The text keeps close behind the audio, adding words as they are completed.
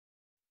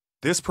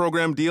This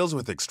program deals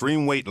with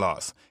extreme weight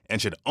loss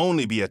and should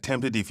only be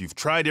attempted if you've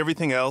tried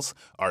everything else,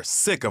 are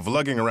sick of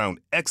lugging around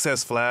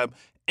excess flab,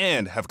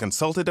 and have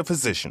consulted a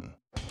physician.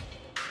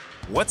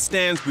 What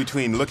stands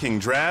between looking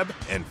drab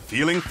and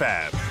feeling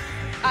fab?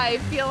 I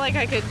feel like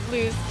I could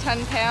lose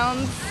 10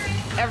 pounds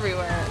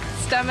everywhere.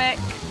 Stomach,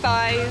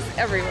 thighs,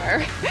 everywhere.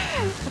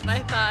 My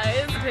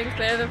thighs. I think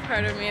they're the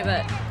part of me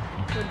that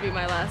would be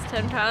my last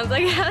 10 pounds,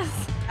 I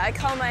guess. I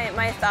call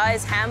my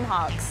thighs ham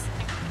hocks,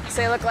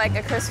 so they look like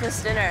a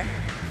Christmas dinner.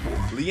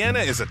 Leanna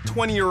is a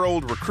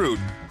 20-year-old recruit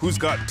who's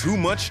got too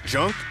much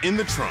junk in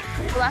the trunk.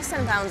 The last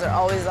 10 pounds are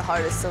always the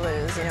hardest to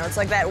lose. You know, it's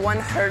like that one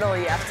hurdle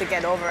you have to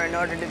get over in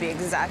order to be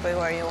exactly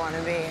where you want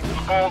to be. To the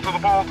pole, to the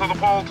pole, to the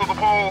pole, to the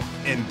pole.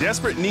 In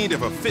desperate need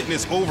of a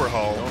fitness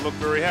overhaul, Don't look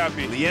very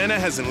happy. Leanna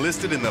has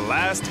enlisted in the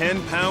last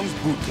 10 Pounds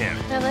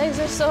Bootcamp. My legs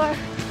are sore.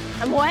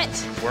 I'm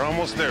wet. We're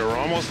almost there, we're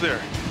almost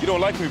there. You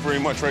don't like me very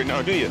much right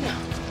now, do you? No,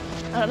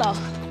 not at all.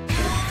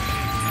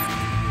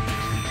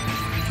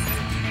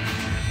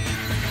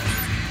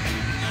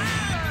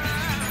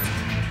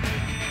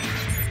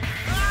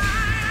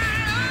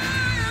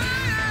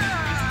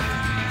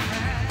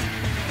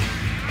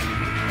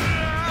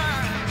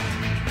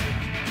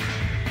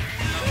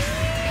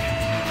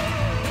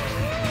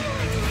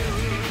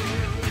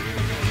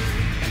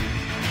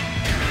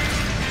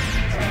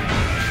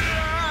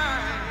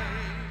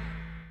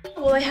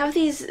 Well, I have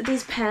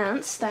these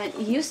pants that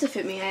used to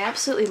fit me. I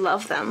absolutely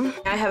love them.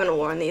 I haven't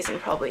worn these in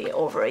probably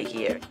over a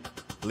year.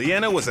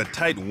 Leanna was a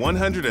tight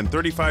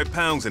 135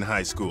 pounds in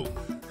high school.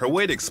 Her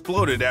weight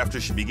exploded after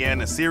she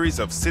began a series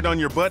of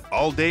sit-on-your-butt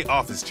all-day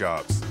office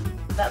jobs.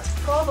 That's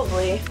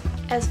probably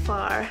as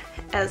far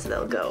as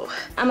they'll go.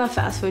 I'm a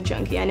fast food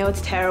junkie. I know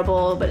it's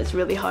terrible, but it's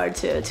really hard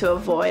to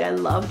avoid. I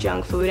love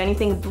junk food.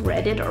 Anything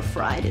breaded or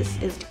fried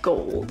is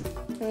gold.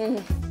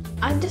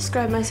 I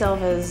describe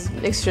myself as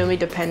extremely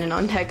dependent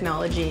on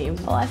technology.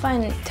 Well, I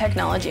find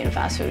technology and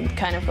fast food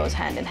kind of goes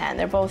hand in hand.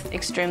 They're both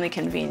extremely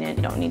convenient.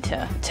 You don't need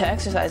to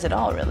exercise at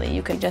all, really.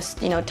 You can just,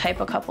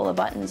 type a couple of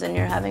buttons and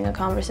you're having a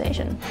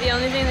conversation. The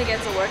only thing that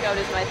gets a workout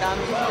is my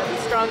thumbs. I've got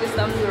the strongest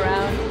thumbs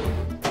around.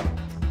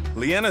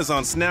 Leanna's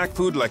on snack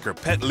food like her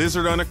pet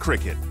lizard on a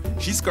cricket.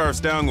 She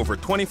scarfs down over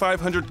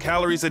 2,500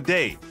 calories a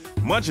day,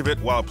 much of it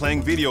while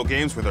playing video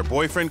games with her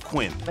boyfriend,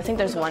 Quinn. I think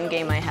there's one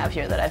game I have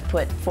here that I've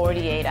put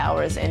 48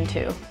 hours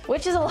into,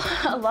 which is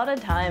a lot of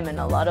time and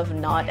a lot of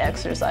not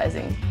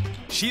exercising.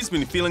 She's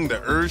been feeling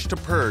the urge to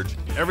purge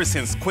ever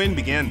since Quinn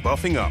began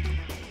buffing up.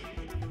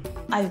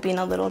 I've been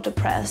a little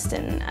depressed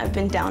and I've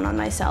been down on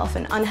myself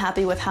and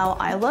unhappy with how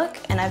I look,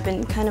 and I've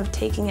been kind of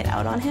taking it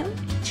out on him.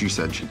 She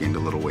said she gained a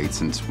little weight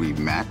since we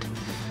met.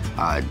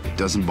 It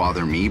doesn't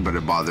bother me, but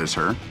it bothers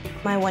her.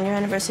 My 1-year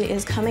anniversary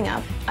is coming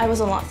up. I was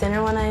a lot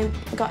thinner when I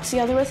got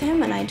together with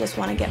him, and I just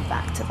want to get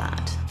back to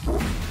that.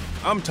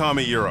 I'm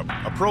Tommy Europe,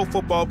 a pro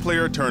football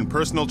player turned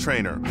personal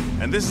trainer,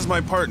 and this is my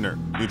partner,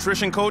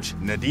 nutrition coach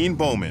Nadeen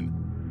Bowman.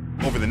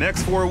 Over the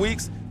next 4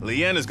 weeks,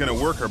 Leanna's gonna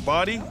work her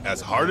body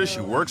as hard as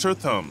she works her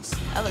thumbs.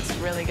 That looks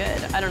really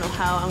good. I don't know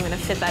how I'm gonna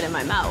fit that in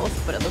my mouth,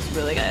 but it looks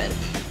really good.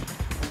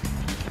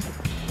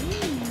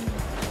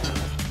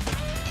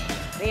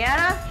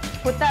 Leanna,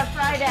 put that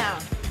fry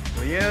down.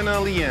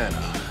 Leanna.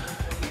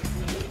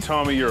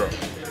 Tommy Europe.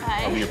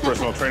 Hi. I'll be your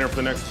personal trainer for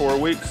the next 4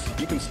 weeks.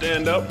 You can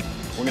stand up.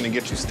 We're gonna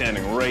get you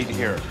standing right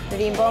here.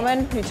 Nadeen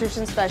Bowman,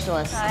 nutrition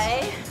specialist.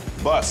 Hi.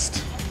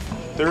 Bust,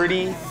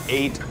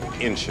 38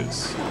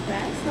 inches.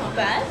 That's not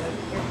bad.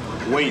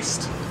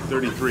 Waist,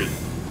 33.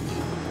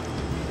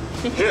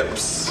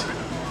 Hips,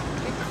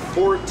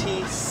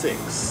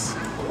 46.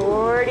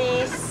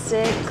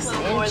 46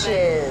 More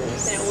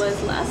inches. than it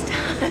was last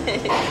time.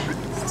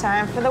 It's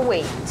time for the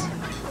weight.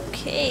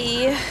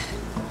 Okay.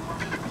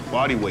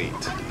 Body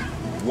weight,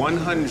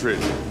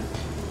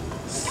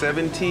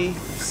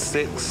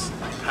 176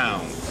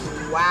 pounds.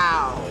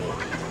 Wow.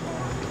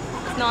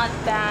 It's not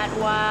that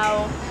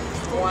wow.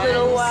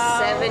 Little wow.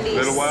 176.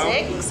 Little wow.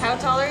 How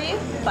tall are you?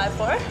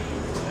 5'4".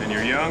 And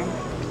you're young?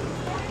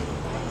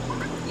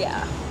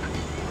 Yeah.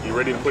 You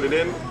ready to put it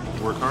in?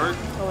 Work hard?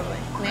 Totally.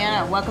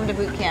 Leanna, welcome to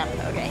boot camp.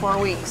 Okay. 4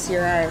 weeks,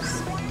 you're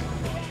ours.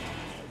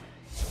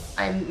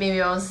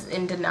 Maybe I was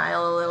in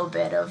denial a little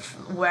bit of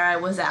where I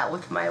was at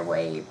with my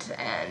weight,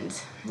 and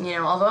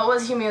although it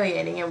was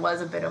humiliating, it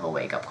was a bit of a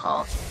wake-up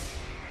call.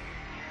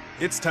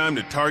 It's time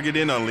to target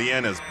in on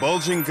Leanna's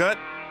bulging gut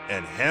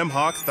and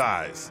ham-hock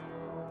thighs.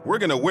 We're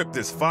gonna whip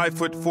this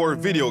 5'4"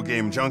 video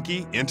game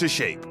junkie into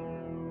shape.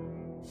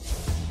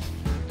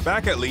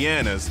 Back at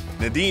Leanna's,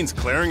 Nadeen's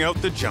clearing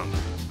out the junk.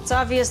 It's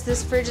obvious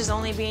this fridge is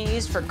only being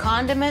used for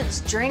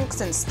condiments,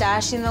 drinks, and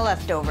stashing the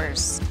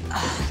leftovers.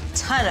 A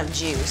ton of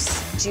juice.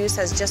 Juice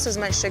has just as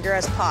much sugar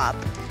as pop,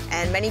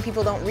 and many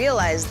people don't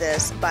realize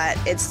this, but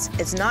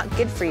it's not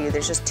good for you.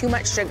 There's just too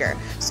much sugar.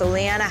 So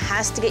Leanna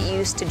has to get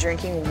used to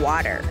drinking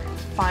water.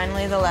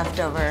 Finally, the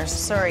leftovers.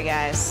 Sorry,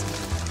 guys.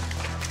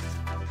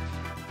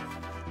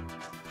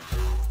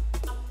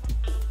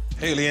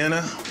 Hey,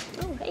 Leanna.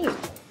 Oh, hey.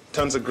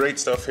 Tons of great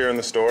stuff here in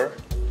the store.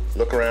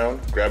 Look around,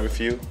 grab a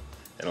few,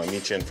 and I'll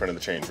meet you in front of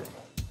the change room.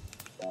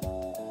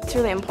 It's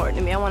really important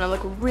to me. I want to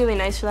look really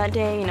nice for that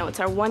day. You know, it's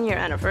our 1-year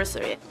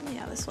anniversary.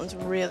 Yeah, this one's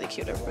really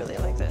cute. I really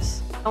like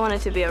this. I want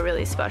it to be a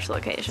really special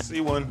occasion. See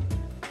one.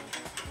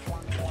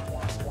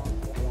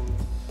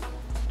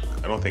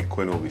 I don't think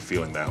Quinn will be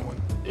feeling that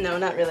one. No,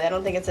 not really. I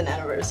don't think it's an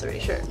anniversary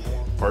shirt.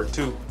 Part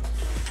 2.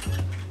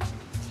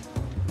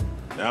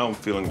 Now I'm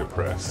feeling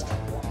depressed.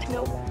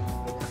 Nope.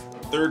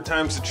 3rd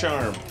time's the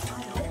charm.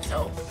 I hope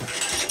so.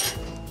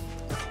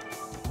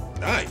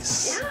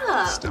 Nice.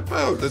 Yeah. Step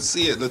out. Let's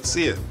see it. Let's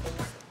see it.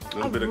 A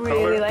little bit of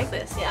color. I really like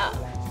this, yeah.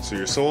 So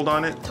you're sold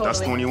on it? Totally.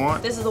 That's the one you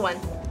want? This is the one.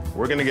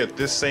 We're gonna get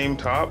this same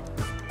top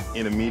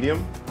in a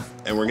medium,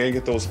 and we're gonna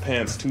get those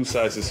pants 2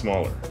 sizes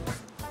smaller.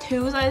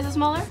 2 sizes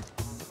smaller?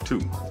 2.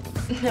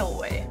 No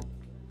way.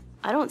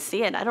 I don't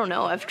see it. I don't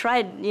know. I've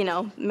tried, you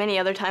know, many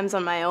other times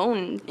on my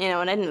own, you know,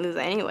 and I didn't lose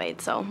any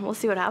weight, so we'll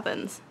see what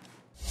happens.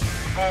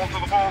 Pole to the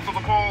pole to the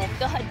pole.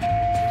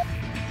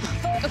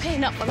 God. Okay,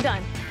 no, I'm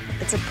done.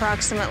 It's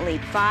approximately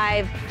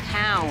 5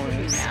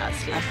 pounds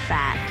Nasty. of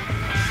fat.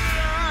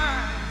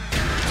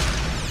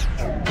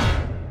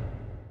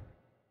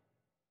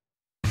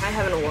 I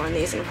haven't worn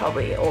these in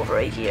probably over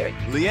a year.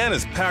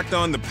 Leanna's packed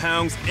on the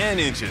pounds and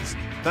inches,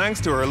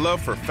 thanks to her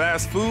love for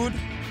fast food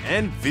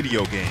and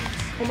video games.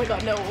 Oh my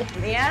God, no.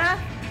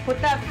 Leanna,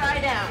 put that fry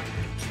down.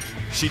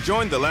 She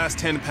joined the last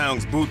 10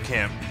 Pounds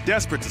Bootcamp,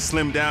 desperate to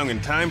slim down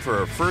in time for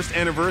her first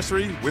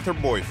anniversary with her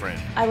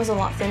boyfriend. I was a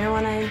lot thinner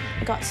when I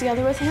got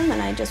together with him,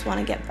 and I just want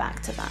to get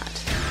back to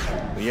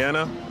that.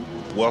 Leanna,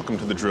 welcome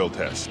to the drill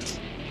test.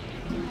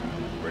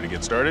 Ready to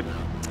get started?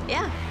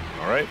 Yeah.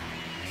 All right.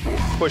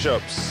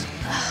 Push-ups.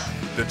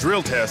 The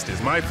drill test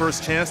is my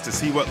first chance to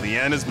see what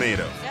Leanna's made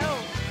of. No.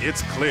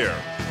 It's clear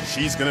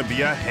she's gonna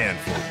be a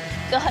handful.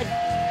 God.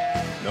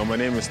 No, my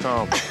name is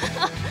Tom.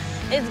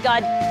 It's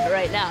God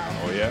right now.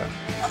 Oh, yeah?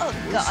 Oh,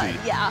 We'll God,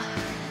 see. yeah.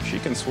 She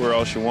can swear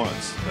all she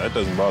wants. That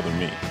doesn't bother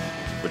me.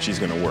 But she's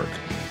gonna work.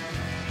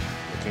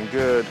 Looking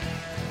good.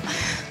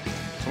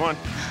 Come on.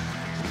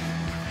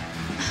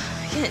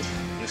 I can't.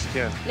 Yes, you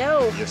can.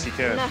 No. Yes, you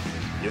can.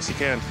 Enough. Yes, you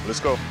can. Let's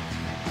go.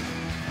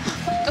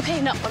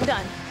 Okay, no, I'm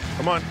done.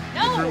 Come on.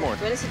 No. 3 more. I'm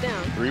gonna sit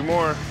down. 3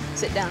 more.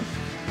 Sit down.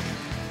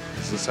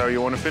 Is this how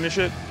you want to finish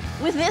it?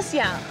 With this,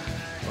 yeah.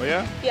 Oh,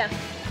 yeah? Yeah.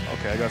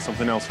 Okay, I got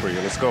something else for you.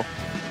 Let's go.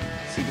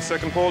 See the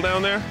second pole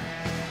down there?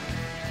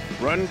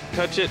 Run,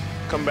 touch it,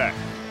 come back.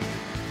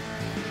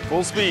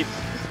 Full speed.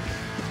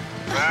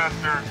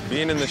 Faster.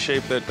 Being in the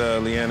shape that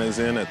Leanna's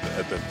in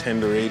at the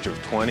tender age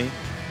of 20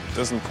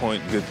 doesn't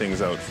point good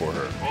things out for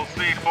her. Full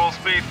speed, full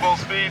speed, full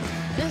speed.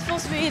 This full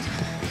speed.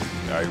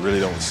 I really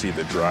don't see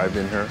the drive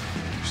in her.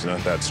 She's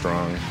not that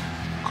strong.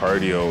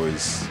 Cardio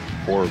is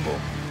horrible.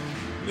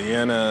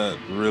 Leanna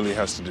really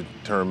has to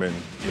determine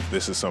if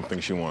this is something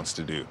she wants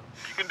to do.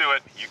 You can do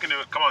it. You can do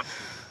it. Come on.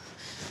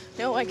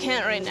 No, I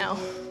can't right now.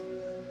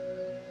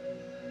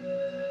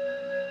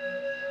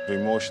 The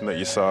emotion that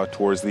you saw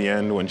towards the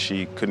end when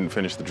she couldn't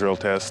finish the drill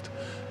test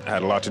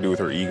had a lot to do with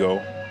her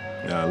ego,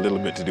 a little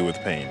bit to do with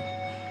pain.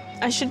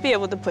 I should be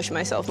able to push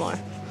myself more.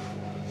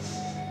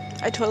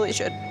 I totally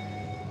should.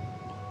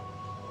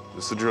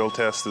 This is a drill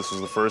test. This was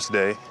the first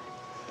day.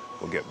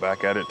 We'll get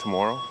back at it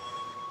tomorrow.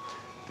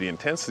 The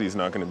intensity is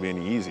not going to be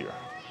any easier.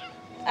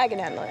 I can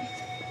handle it.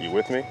 You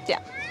with me?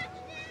 Yeah.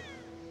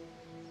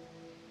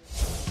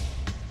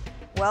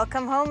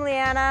 Welcome home,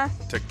 Leanna.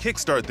 To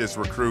kickstart this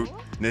recruit,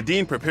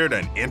 Nadeen prepared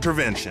an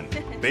intervention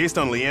based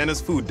on Leanna's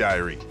food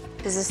diary.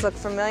 Does this look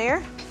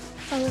familiar?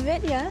 Some of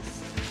it,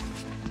 yes.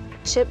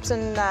 Chips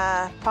and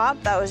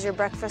pop, that was your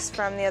breakfast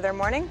from the other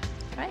morning?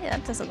 Right,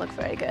 that doesn't look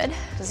very good.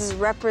 This is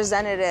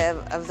representative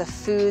of the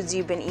foods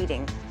you've been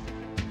eating.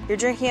 You're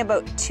drinking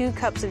about 2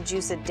 cups of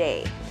juice a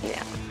day.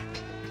 Yeah.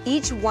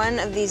 Each one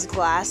of these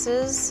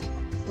glasses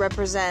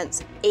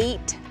represents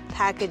 8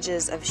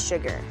 packages of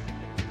sugar.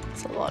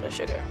 It's a lot of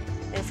sugar.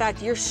 In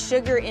fact, your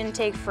sugar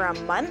intake for a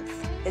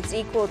month, it's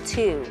equal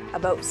to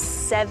about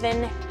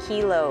 7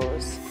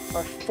 kilos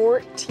or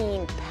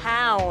 14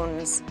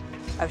 pounds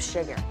of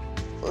sugar.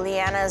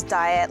 Leanna's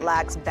diet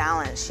lacks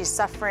balance. She's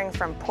suffering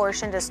from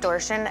portion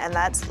distortion, and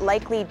that's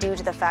likely due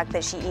to the fact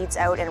that she eats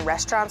out in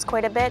restaurants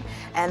quite a bit,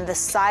 and the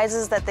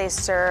sizes that they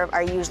serve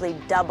are usually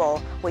double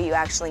what you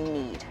actually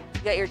need.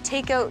 You got your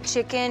takeout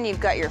chicken, you've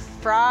got your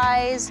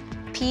fries,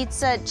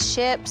 pizza,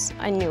 chips.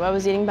 I knew I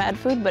was eating bad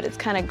food, but it's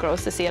kind of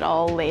gross to see it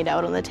all laid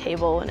out on the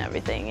table and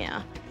everything,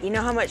 yeah. You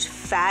know how much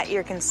fat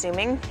you're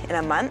consuming in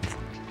a month?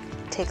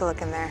 Take a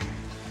look in there.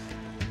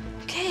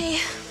 Okay.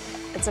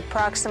 It's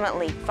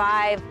approximately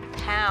 5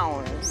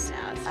 pounds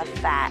of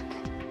fat.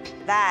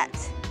 That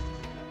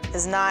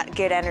is not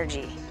good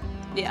energy.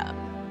 Yeah.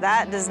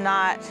 That does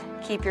not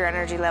keep your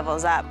energy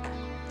levels up,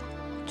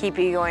 keep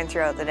you going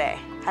throughout the day.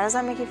 How does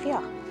that make you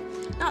feel?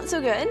 Not so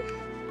good.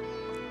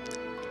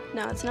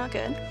 No, it's not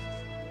good.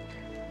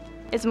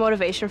 It's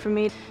motivation for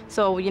me.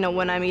 So, you know,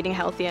 when I'm eating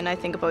healthy and I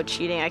think about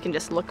cheating, I can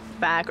just look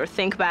back or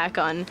think back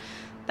on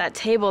that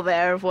table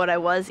there of what I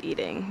was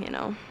eating, you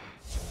know.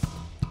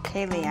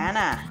 Okay,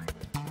 Leanna.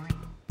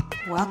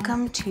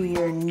 Welcome to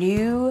your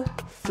new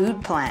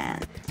food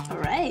plan. All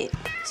right.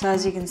 So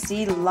as you can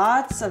see,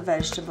 lots of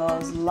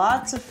vegetables,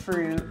 lots of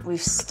fruit.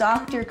 We've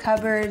stocked your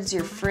cupboards,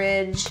 your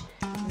fridge.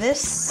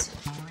 This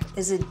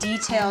is a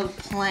detailed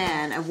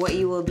plan of what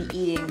you will be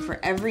eating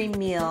for every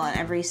meal and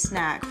every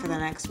snack for the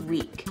next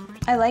week.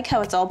 I like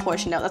how it's all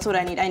portioned out. That's what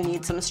I need. I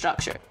need some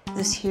structure.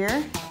 This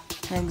here,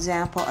 an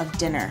example of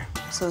dinner.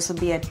 So this will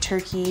be a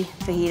turkey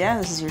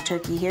fajita. This is your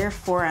turkey here,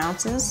 4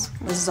 ounces.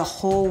 This is a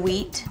whole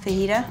wheat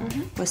fajita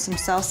with some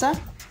salsa.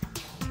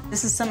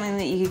 This is something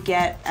that you could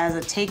get as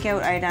a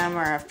takeout item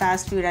or a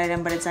fast food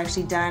item, but it's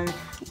actually done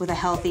with a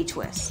healthy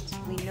twist.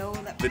 We know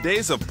that The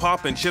days of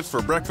pop and chips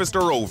for breakfast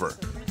are over.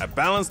 A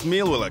balanced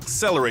meal will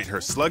accelerate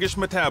her sluggish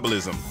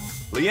metabolism.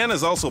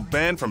 Leanna's also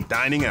banned from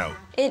dining out.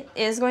 It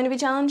is going to be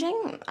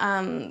challenging.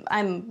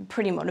 I'm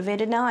pretty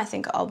motivated now. I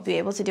think I'll be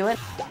able to do it.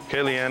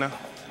 Okay, Leanna,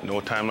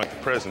 no time like the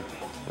present.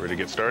 Ready to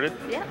get started?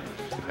 Yeah.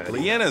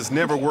 Leanna's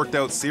never worked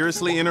out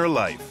seriously in her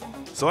life,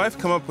 so I've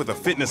come up with a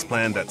fitness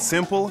plan that's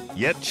simple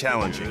yet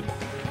challenging.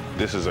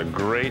 This is a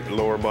great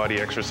lower body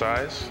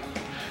exercise,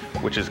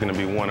 which is gonna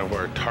be one of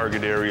our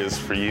target areas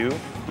for you.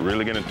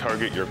 Really gonna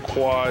target your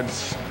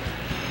quads,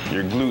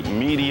 your glute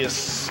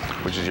medius,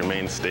 which is your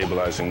main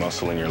stabilizing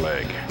muscle in your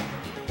leg.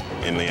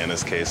 In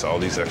Leanna's case, all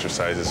these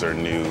exercises are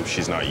new.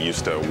 She's not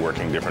used to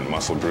working different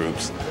muscle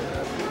groups.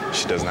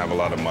 She doesn't have a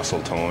lot of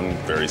muscle tone,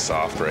 very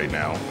soft right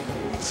now.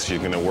 She's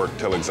gonna work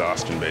till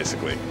exhaustion,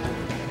 basically.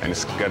 And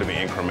it's gotta be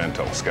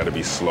incremental. It's gotta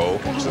be slow,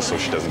 just so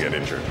she doesn't get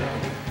injured.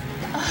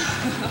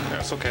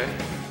 That's okay.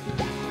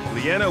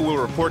 Leanna will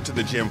report to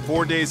the gym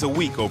 4 days a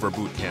week over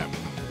boot camp.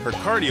 Her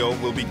cardio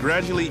will be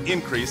gradually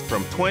increased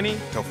from 20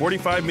 to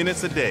 45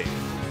 minutes a day.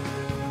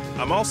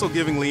 I'm also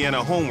giving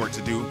Leanna homework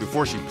to do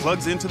before she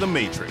plugs into the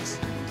matrix.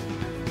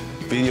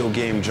 Video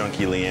game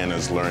junkie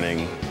Leanna's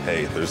learning,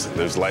 hey,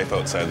 there's life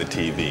outside the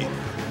TV.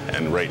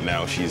 And right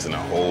now she's in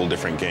a whole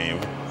different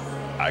game.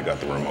 I got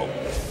the remote.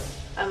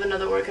 I have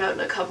another workout in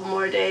a couple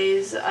more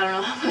days. I don't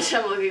know how much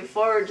I'm looking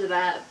forward to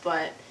that,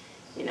 but,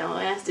 you know,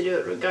 I have to do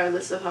it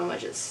regardless of how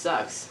much it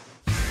sucks.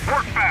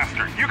 Work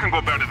faster. You can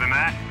go better than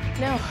that.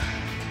 No.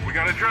 We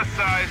got a dress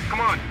size.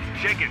 Come on,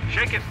 shake it,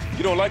 shake it.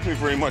 You don't like me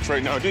very much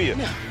right now, do you?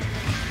 No,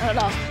 not at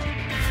all.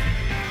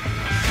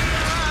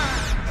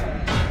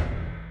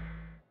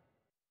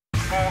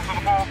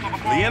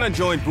 Leanna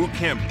joined boot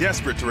camp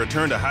desperate to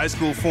return to high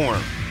school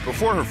form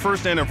before her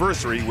first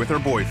anniversary with her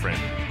boyfriend.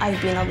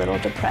 I've been a little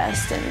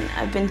depressed and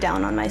I've been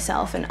down on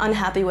myself and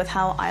unhappy with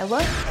how I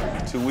look.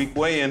 2-week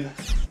weigh-in.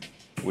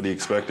 What are you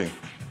expecting?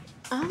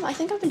 I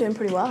think I've been doing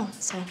pretty well,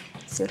 so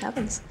let's see what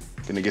happens.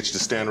 Gonna get you to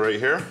stand right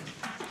here.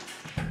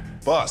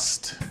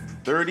 Bust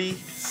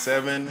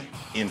 37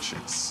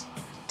 inches.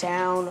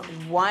 down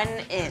 1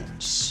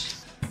 inch.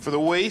 For the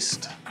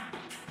waist,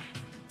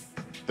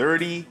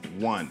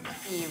 31.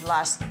 You've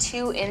lost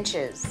 2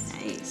 inches.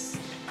 Nice.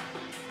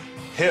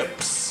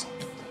 Hips,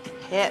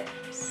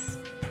 Hips,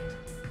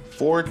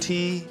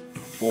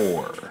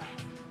 44.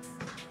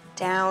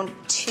 down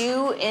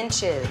 2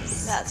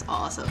 inches. That's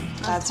awesome.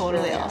 That's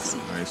totally really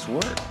awesome. Nice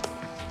work.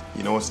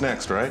 You know what's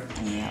next, right?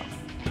 Yep.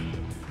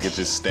 Get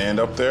you stand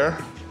up there.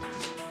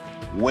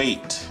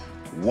 Weight,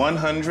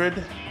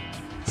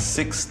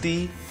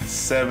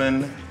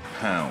 167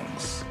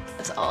 pounds.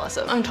 That's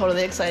awesome. I'm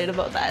totally excited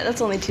about that.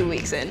 That's only 2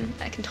 weeks in.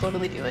 I can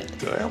totally do it.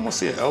 Did I almost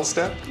see an L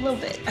step? A little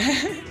bit.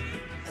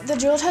 The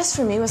drill test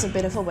for me was a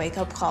bit of a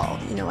wake-up call.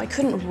 You know, I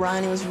couldn't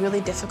run. It was really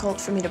difficult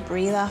for me to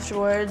breathe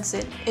afterwards.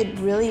 It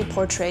really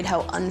portrayed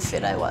how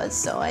unfit I was.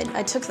 So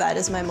I took that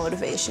as my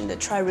motivation to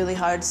try really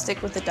hard,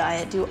 stick with the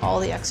diet, do all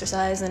the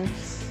exercise, and,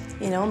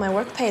 you know, my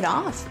work paid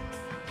off.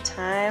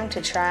 Time to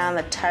try on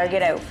the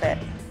Target outfit.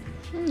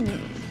 I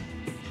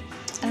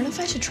don't know if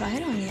I should try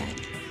it on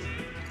yet.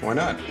 Why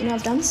not? You know,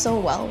 I've done so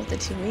well with the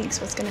 2 weeks.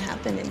 What's gonna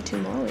happen in 2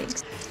 more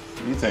weeks?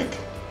 What do you think?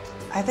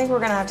 I think we're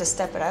gonna have to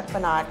step it up a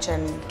notch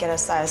and get a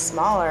size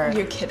smaller.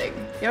 You're kidding.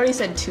 You already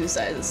said 2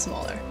 sizes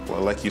smaller.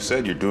 Well, like you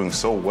said, you're doing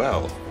so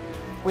well.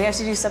 We have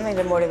to do something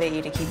to motivate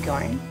you to keep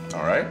going.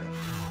 All right.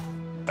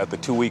 At the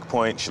 2-week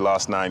point, she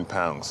lost 9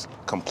 pounds.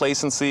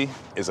 Complacency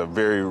is a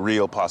very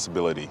real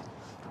possibility.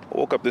 I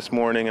woke up this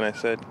morning and I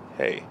said,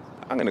 hey,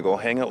 I'm gonna go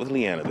hang out with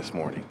Leanna this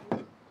morning.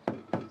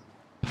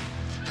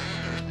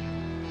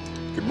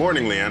 Good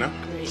morning, Leanna.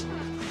 Great.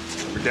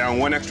 We're down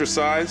 1 extra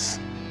size.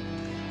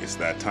 It's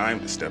that time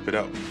to step it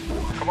up.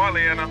 Come on,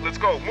 Leanna, let's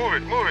go. Move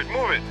it, move it,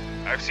 move it.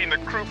 I've seen the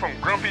crew from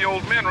Grumpy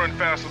Old Men run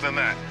faster than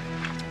that.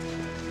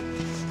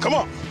 Come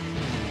on.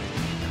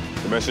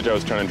 The message I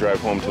was trying to drive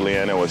home to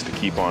Leanna was to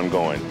keep on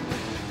going.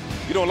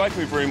 You don't like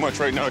me very much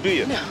right now, do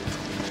you? No,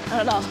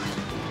 not at all.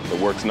 The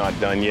work's not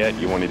done yet.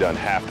 You've only done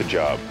half the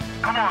job.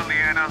 Come on,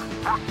 Leanna.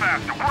 Work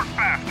faster, work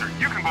faster.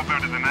 You can go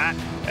better than that.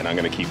 And I'm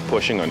gonna keep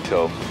pushing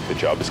until the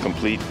job is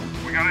complete.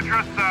 We got a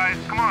dress size.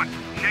 Come on,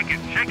 shake it,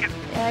 shake it.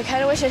 Yeah, I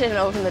kind of wish I didn't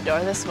open the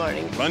door this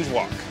morning. Lunge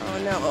walk. Oh,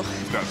 no.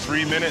 You've got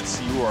 3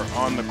 minutes. You are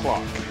on the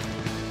clock.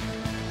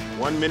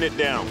 1 minute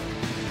down.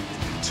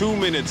 2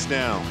 minutes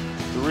down.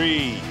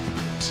 3,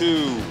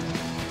 2,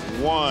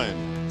 1.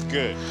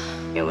 Good.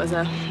 It was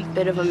a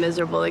bit of a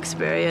miserable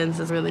experience.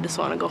 I really just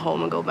want to go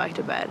home and go back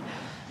to bed.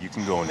 You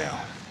can go now.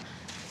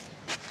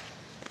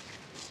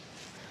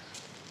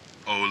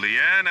 Uh-oh,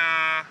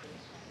 Leanna.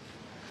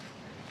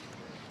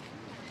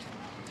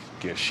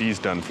 Guess she's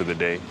done for the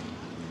day.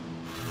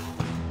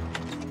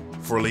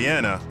 For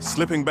Leanna,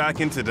 slipping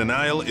back into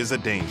denial is a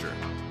danger.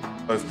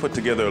 I've put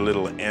together a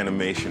little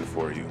animation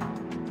for you.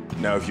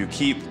 Now, if you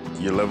keep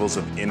your levels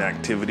of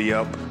inactivity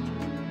up,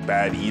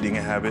 bad eating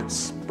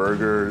habits,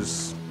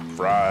 burgers,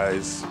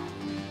 fries,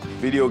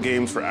 video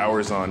games for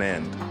hours on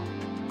end,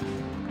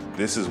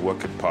 this is what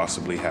could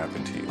possibly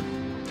happen to you.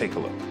 Take a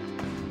look.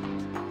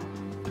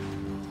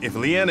 If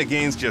Leanna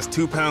gains just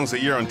 2 pounds a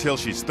year until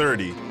she's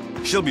 30,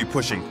 she'll be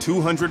pushing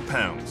 200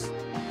 pounds.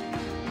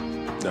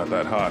 Not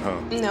that hot, huh?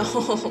 No,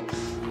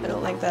 I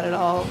don't like that at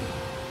all.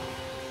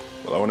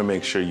 Well, I want to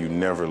make sure you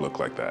never look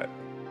like that.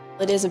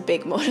 It is a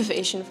big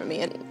motivation for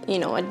me, and you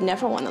know, I'd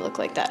never want to look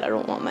like that. I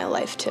don't want my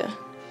life to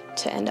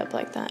end up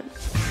like that.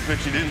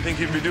 Bet you didn't think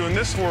you'd be doing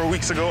this 4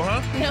 weeks ago,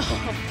 huh? No,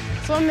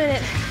 it's 1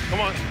 minute. Come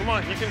on,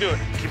 you can do it.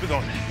 Keep it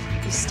going.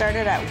 You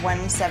started at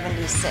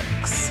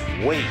 176.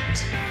 Wait.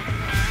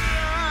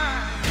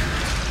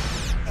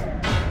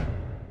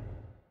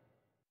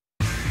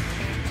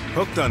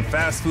 Hooked on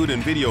fast food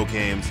and video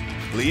games,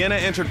 Leanna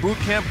entered boot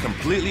camp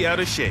completely out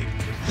of shape.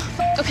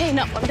 Okay,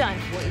 no, I'm done.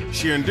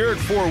 She endured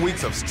 4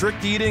 weeks of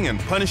strict eating and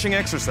punishing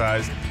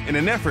exercise in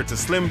an effort to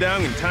slim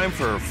down in time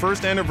for her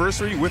first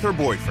anniversary with her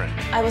boyfriend.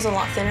 I was a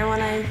lot thinner when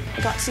I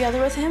got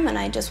together with him, and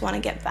I just want to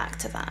get back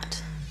to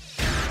that.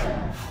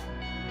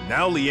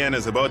 Now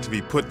Leanna's about to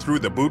be put through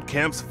the boot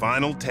camp's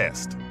final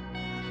test.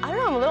 I don't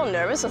know, I'm a little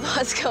nervous with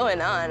what's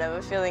going on. I have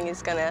a feeling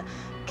he's gonna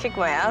kick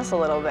my ass a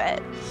little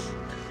bit.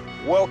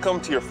 Welcome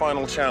to your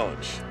final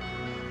challenge.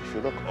 If you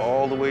look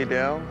all the way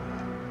down,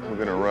 we're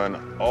gonna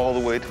run all the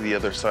way to the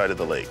other side of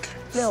the lake.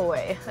 No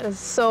way, that is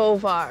so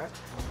far.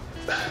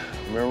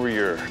 Remember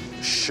your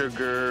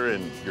sugar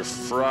and your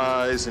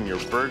fries and your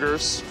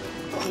burgers?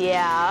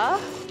 Yeah.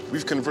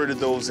 We've converted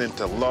those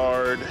into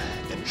lard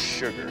and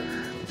sugar.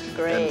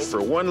 Great. And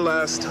for one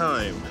last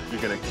time,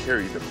 you're gonna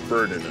carry the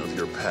burden of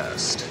your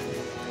past.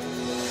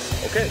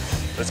 Okay,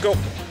 let's go.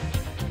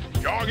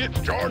 Jog it,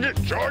 jog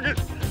it, jog it.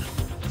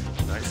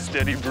 Nice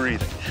steady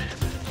breathing.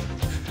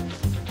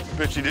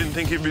 Bet you didn't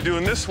think you'd be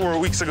doing this 4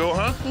 weeks ago,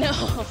 huh? No.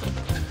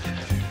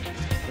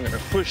 I'm gonna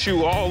push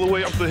you all the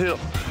way up the hill.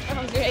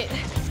 Oh, great.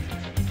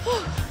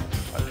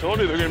 I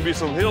told you there are gonna be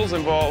some hills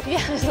involved.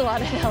 Yeah, there's a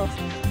lot of hills.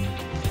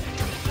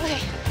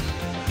 Okay,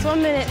 it's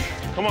 1 minute.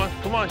 Come on,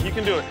 you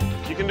can do it.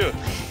 You can do it.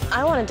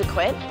 I wanted to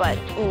quit, but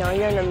you know,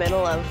 you're in the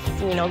middle of,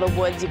 you know, the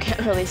woods, you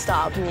can't really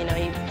stop. And you know,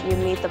 you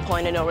meet the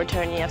point of no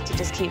return, you have to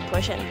just keep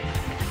pushing.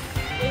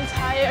 Getting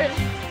tired.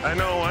 I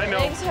know.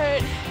 Legs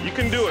hurt. You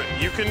can do it,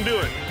 you can do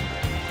it.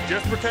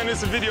 Just pretend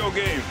it's a video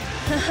game.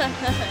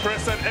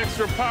 Press that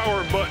extra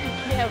power button.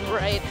 Yeah,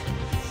 right.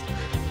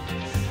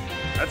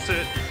 That's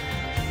it.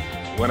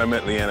 When I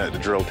met Leanna at the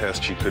drill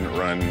test, she couldn't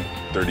run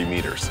 30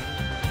 meters.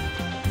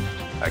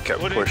 I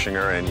kept pushing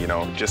her and, you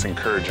know, just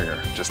encouraging her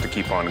just to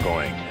keep on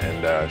going.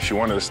 And she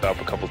wanted to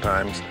stop a couple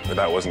times, but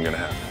that wasn't gonna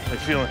happen. How you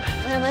feeling?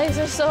 My legs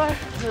are sore,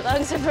 my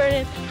lungs are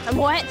burning, I'm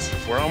wet.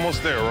 We're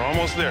almost there, we're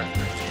almost there.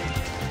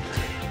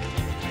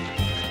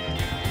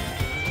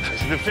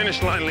 This is the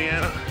finish line,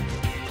 Leanna.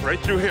 Right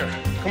through here,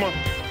 come on.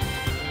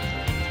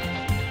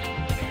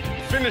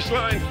 Finish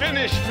line,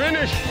 finish,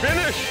 finish,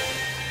 finish.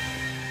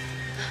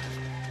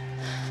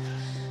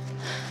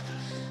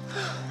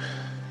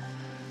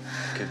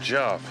 Good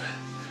job.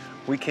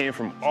 We came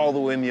from all the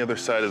way on the other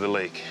side of the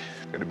lake.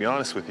 I gotta be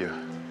honest with you,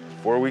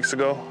 4 weeks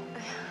ago,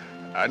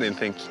 I didn't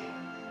think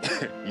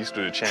you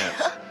stood a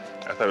chance.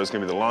 I thought it was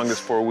gonna be the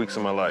longest 4 weeks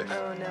of my life.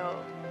 Oh no.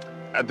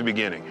 At the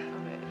beginning. Okay.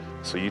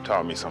 So you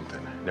taught me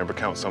something. Never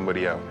count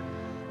somebody out.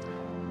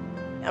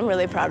 I'm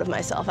really proud of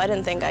myself. I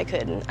didn't think I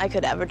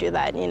could ever do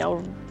that, you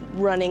know,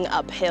 running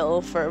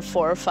uphill for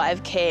 4 or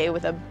 5K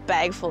with a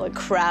bag full of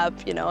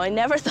crap, you know. I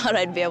never thought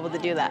I'd be able to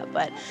do that,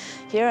 but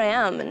here I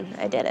am and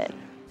I did it.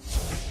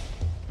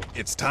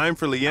 It's time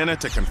for Leanna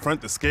to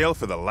confront the scale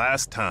for the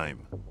last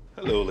time.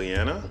 Hello,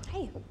 Leanna.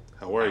 Hey.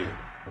 How are you?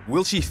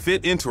 Will she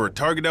fit into her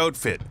target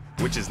outfit,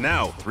 which is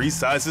now 3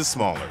 sizes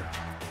smaller?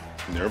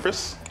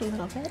 Nervous? A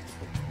little bit.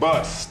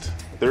 Bust,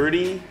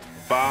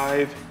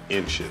 35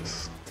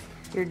 inches.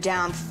 You're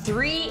down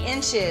 3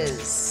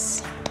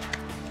 inches.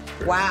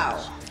 Wow.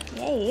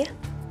 Yay.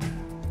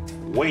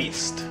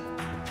 Waist,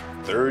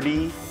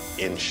 30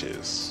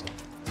 inches.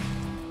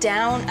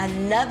 Down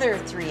another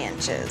 3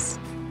 inches.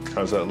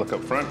 How's that look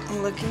up front?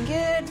 I'm looking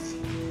good.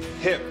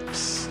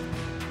 Hips,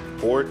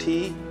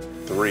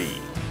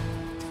 43.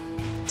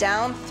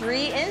 Down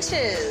 3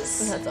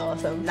 inches. That's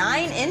awesome.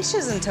 9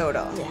 inches in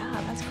total.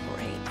 Yeah, that's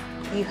great.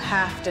 You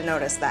have to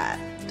notice that.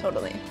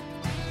 Totally.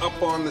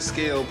 Up on the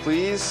scale,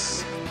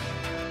 please.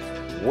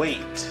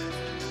 Weight.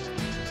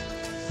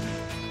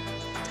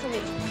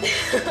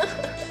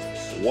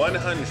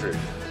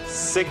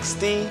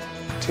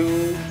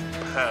 162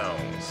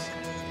 pounds.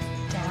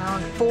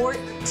 Down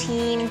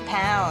 14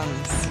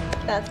 pounds.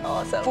 That's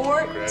awesome.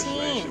 14.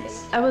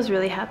 Congratulations. I was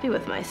really happy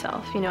with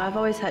myself. You know, I've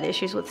always had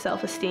issues with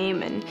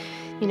self-esteem, and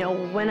you know,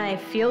 when I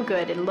feel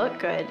good and look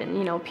good and,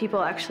 you know,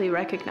 people actually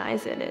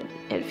recognize it,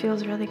 it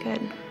feels really good.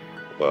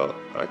 Well,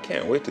 I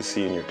can't wait to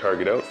see you in your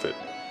Target outfit.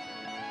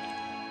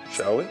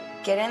 Shall we?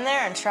 Get in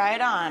there and try it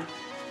on.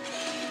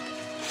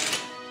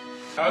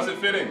 How's it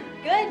fitting?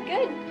 Good,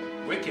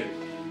 good. Wicked.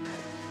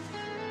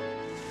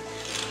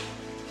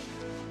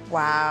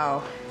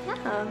 Wow.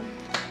 Yeah.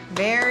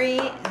 Very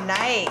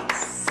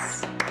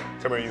nice.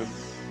 Come here, you.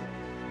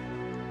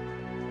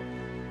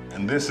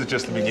 And this is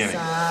just the beginning.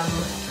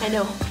 I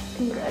know.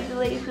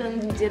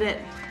 Congratulations, you did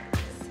it.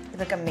 You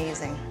look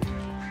amazing.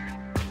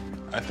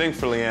 I think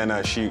for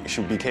Leanna, she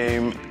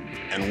became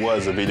and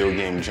was a video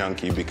game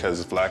junkie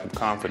because of lack of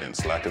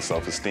confidence, lack of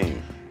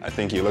self-esteem. I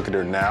think you look at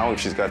her now,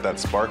 she's got that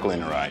sparkle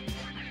in her eye.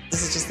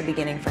 This is just the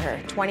beginning for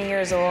her. 20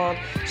 years old,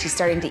 she's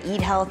starting to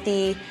eat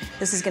healthy.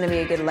 This is gonna be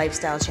a good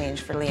lifestyle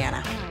change for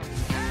Leanna.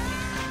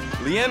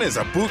 Leanna is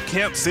a boot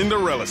camp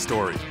Cinderella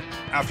story.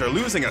 After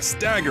losing a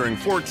staggering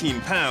 14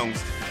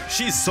 pounds,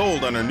 she's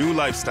sold on her new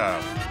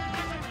lifestyle.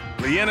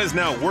 Leanna is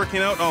now working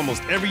out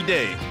almost every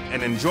day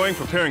and enjoying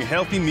preparing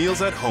healthy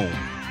meals at home.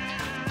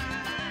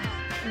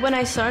 When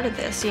I started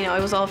this, you know,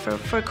 it was all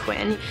for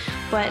Quinn,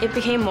 but it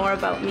became more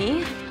about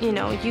me. You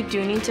know, you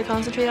do need to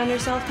concentrate on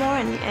yourself more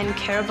and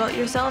care about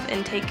yourself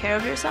and take care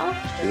of yourself.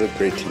 You look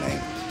great tonight.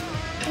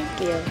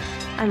 Thank you.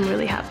 I'm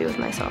really happy with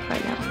myself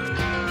right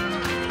now.